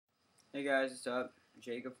Hey guys, what's up?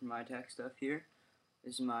 Jacob from My Tech Stuff here.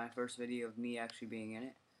 This is my first video of me actually being in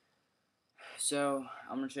it. So,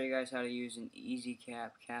 I'm going to show you guys how to use an EasyCap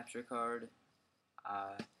capture card.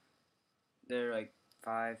 They're like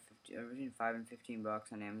between 5 and 15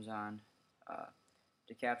 bucks on Amazon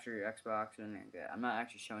to capture your Xbox and anything like that. I'm not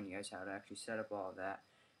actually showing you guys how to actually set up all of that,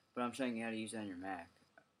 but I'm showing you how to use it on your Mac.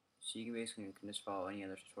 So you can just follow any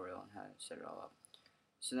other tutorial on how to set it all up.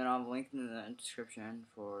 So then I'll have a link in the description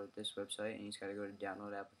for this website, and you just got to go to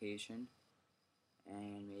download application,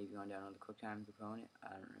 and maybe you want to download the QuickTime component. I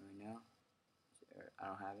don't really know. I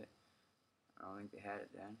don't have it. I don't think they had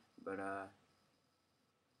it then, but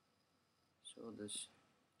so we'll just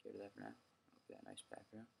get to that for now. Look at that nice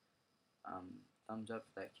background. Thumbs up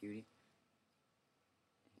for that cutie.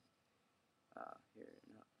 Here,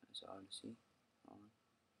 no, that's all to see.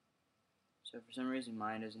 So for some reason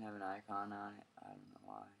mine doesn't have an icon on it. I don't know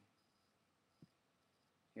why.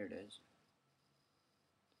 Here it is.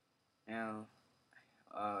 Now,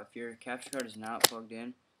 if your capture card is not plugged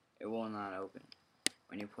in, it will not open.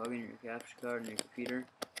 When you plug in your capture card in your computer,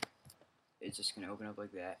 it's just going to open up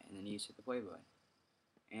like that, and then you just hit the play button.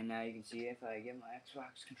 And now you can see if I get my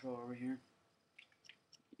Xbox controller over here,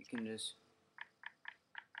 you can just,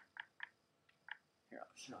 here, I'll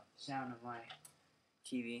shut off the sound of my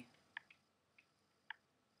TV.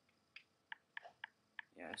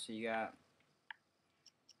 Yeah, so you got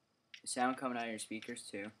the sound coming out of your speakers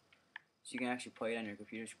too. So you can actually play it on your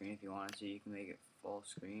computer screen if you wanted to. You can make it full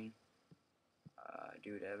screen.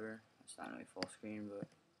 Do whatever. It's not really full screen, but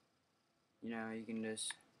you know, you can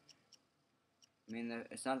just. I mean,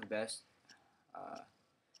 it's not the best,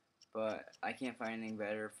 but I can't find anything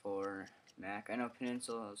better for Mac. I know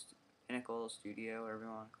Pinnacle Studio, whatever you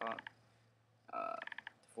want to call it,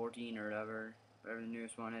 14 or whatever the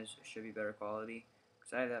newest one is, should be better quality.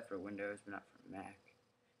 Because I have that for Windows, but not for Mac.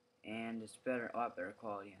 And it's a lot better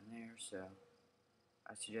quality on there, so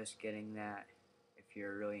I suggest getting that if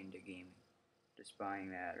you're really into gaming. Just buying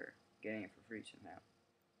that or getting it for free somehow.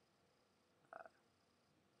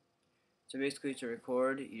 So basically to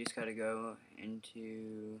record, you just gotta go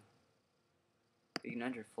into, you can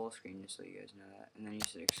enter full screen just so you guys know that, and then you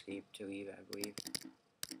just escape to leave, I believe.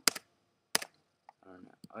 I don't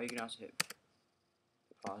know. Oh, you can also hit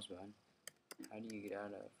the pause button. How do you get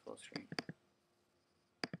out of full screen?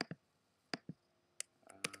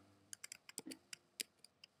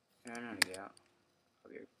 I don't know how to get out.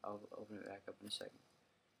 I'll open it back up in a second.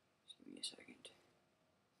 Just give me a second.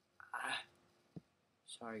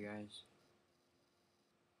 Sorry guys.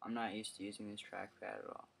 I'm not used to using this trackpad at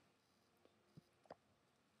all.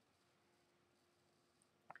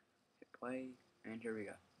 Hit play, and here we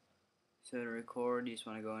go. So to record, you just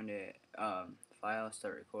want to go into File,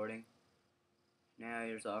 Start Recording. Now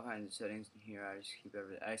there's all kinds of settings in here. I just kept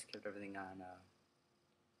everything on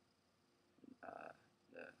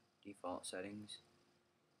the default settings.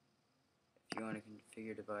 If you want to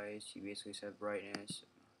configure device, you basically set brightness,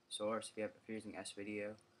 source if you're using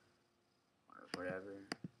S-Video or whatever.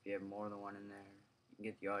 If you have more than one in there, you can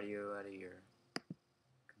get the audio out of your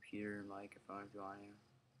computer, microphone if you want to.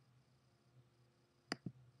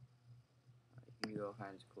 You can do all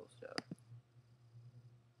kinds of cool stuff.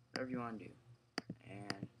 Whatever you want to do.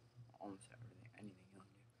 And almost anything you want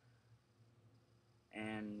to do.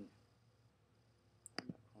 And I don't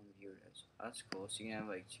know what home viewer is. Oh, that's cool. So you can have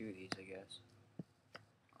like 2 of these, I guess.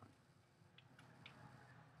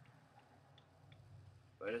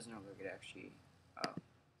 But it doesn't look like it actually. Oh,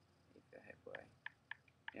 you can hit play.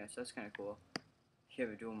 Yeah, so that's kind of cool. If you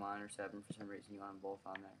have a dual monitor setup and for some reason you want them both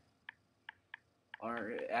on there.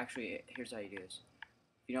 Or actually, here's how you do this.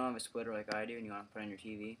 If you don't have a splitter like I do and you want to put on your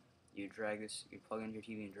TV, you plug into your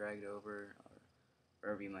TV and drag it over, or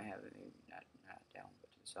wherever you might have it, maybe not down, but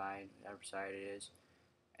to the side, whatever side it is,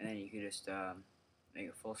 and then you can just make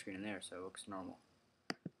it full screen in there so it looks normal.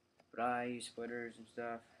 But I use splitters and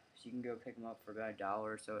stuff, so you can go pick them up for about $1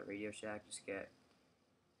 or so at Radio Shack. Just get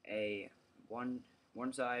a one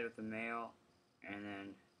side with a male, and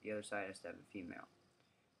then the other side has to have a female.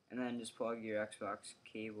 And then just plug your Xbox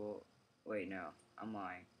cable. Wait, no, I'm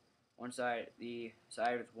lying. The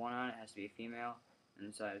side with 1 on it has to be a female, and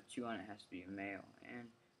the side with 2 on it has to be a male. And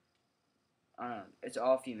I don't know, it's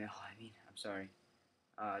all female. I'm sorry.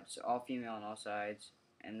 Just all female on all sides.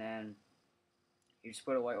 And then you just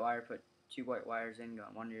put a white wire, put 2 white wires in,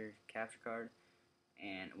 one to your capture card,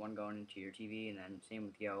 and one going into your TV, and then same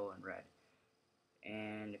with yellow and red.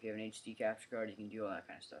 And if you have an HD capture card, you can do all that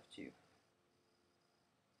kind of stuff too.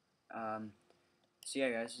 So yeah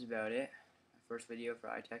guys, this is about it. My first video for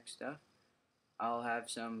iTech stuff. I'll have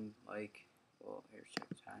some, well, here's check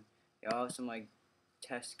the time. Yeah, I'll have some,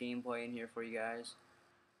 test gameplay in here for you guys.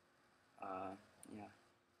 Yeah.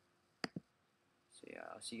 So yeah,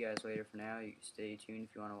 I'll see you guys later. For now, you can stay tuned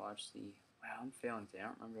if you want to watch the. Wow, I'm failing today. I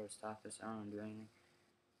don't remember how to stop this. I don't want to do anything.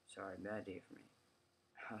 Sorry, bad day for me.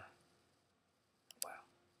 Wow.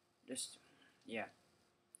 Just yeah.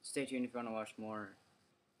 Stay tuned if you want to watch more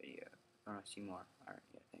video. If you want to see more. Alright,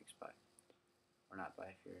 yeah, thanks, bye. Or not bye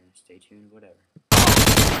if you're gonna stay tuned, whatever.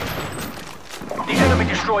 The enemy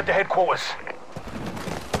destroyed the headquarters.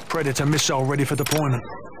 Predator missile ready for deployment.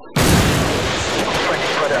 Friendly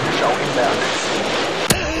Predator missile inbound.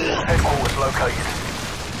 Headquarters located.